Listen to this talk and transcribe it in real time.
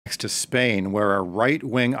To Spain, where a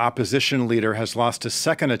right-wing opposition leader has lost a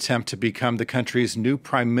second attempt to become the country's new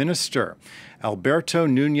prime minister. Alberto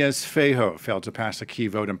Nunez-Feijoo failed to pass a key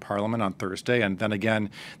vote in parliament on Thursday, and then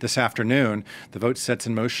again this afternoon. The vote sets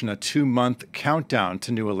in motion a 2-month countdown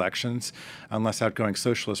to new elections, unless outgoing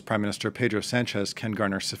socialist Prime Minister Pedro Sanchez can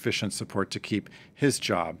garner sufficient support to keep his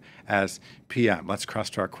job as PM. Let's cross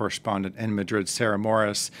to our correspondent in Madrid, Sarah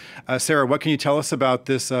Morris. Sarah, what can you tell us about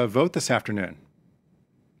this vote this afternoon?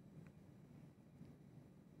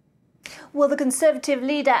 Well, the Conservative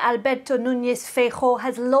leader, Alberto Nunez-Feijoo,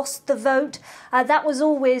 has lost the vote. That was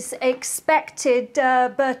always expected,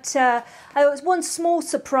 but it was one small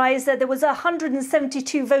surprise that there was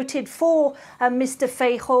 172 voted for Mr.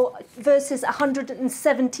 Feijoo versus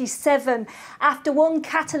 177. After one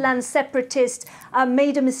Catalan separatist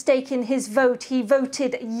made a mistake in his vote, he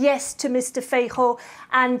voted yes to Mr. Feijoo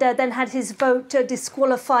and then had his vote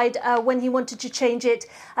disqualified when he wanted to change it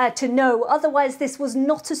to no. Otherwise, this was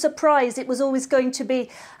not a surprise. It was always going to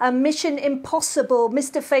be a mission impossible.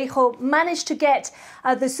 Mr. Feijoo managed to get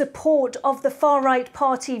the support of the far-right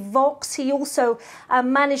party Vox. He also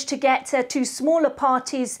managed to get two smaller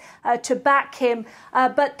parties to back him.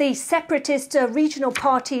 But the separatist regional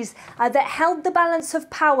parties that held the balance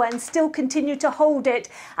of power and still continue to hold it,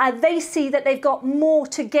 they see that they've got more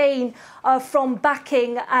to gain from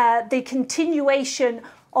backing the continuation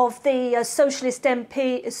of the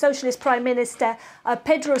Socialist Prime Minister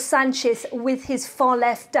Pedro Sanchez with his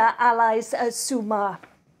far-left allies Sumar.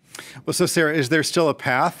 Well, so Sarah, is there still a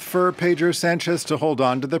path for Pedro Sanchez to hold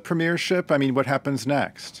on to the premiership? I mean, what happens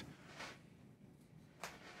next?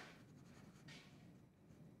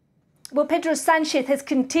 Well, Pedro Sanchez has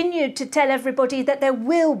continued to tell everybody that there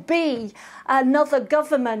will be another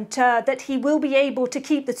government, that he will be able to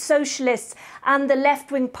keep the socialists and the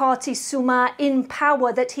left-wing party Sumar in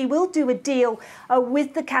power, that he will do a deal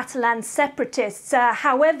with the Catalan separatists.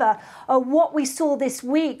 However, what we saw this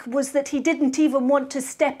week was that he didn't even want to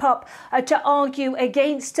step up to argue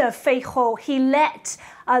against Feijoo. He let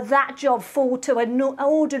that job fall to an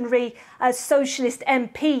ordinary socialist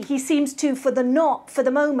MP. He seems to, for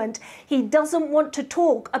the moment, he doesn't want to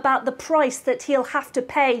talk about the price that he'll have to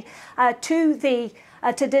pay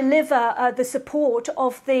to deliver the support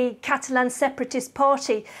of the Catalan separatist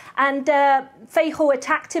party. And Feijoo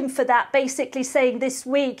attacked him for that, basically saying this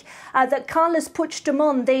week that Carles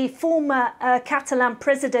Puigdemont, the former Catalan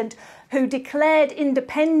president, who declared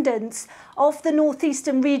independence of the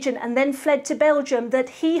northeastern region and then fled to Belgium, that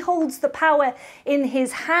he holds the power in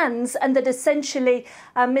his hands and that essentially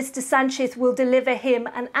Mr. Sanchez will deliver him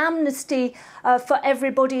an amnesty for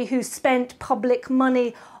everybody who spent public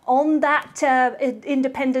money on that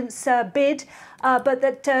independence bid, but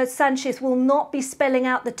that Sanchez will not be spelling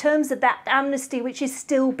out the terms of that amnesty, which is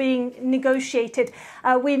still being negotiated.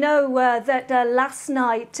 We know that last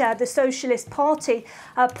night the Socialist Party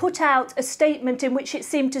put out a statement in which it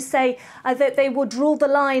seemed to say that they would draw the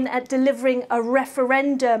line at delivering a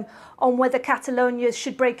referendum on whether Catalonia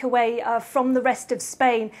should break away from the rest of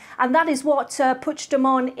Spain. And that is what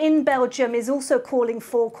Puigdemont in Belgium is also calling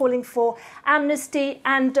for amnesty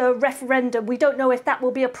and a referendum. We don't know if that will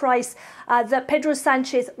be a price that Pedro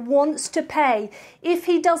Sanchez wants to pay. If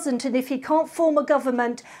he doesn't, and if he can't form a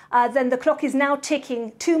government, then the clock is now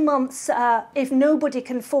ticking. 2 months, if nobody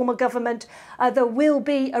can form a government, there will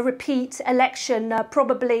be a repeat election,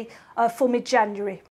 probably for mid-January.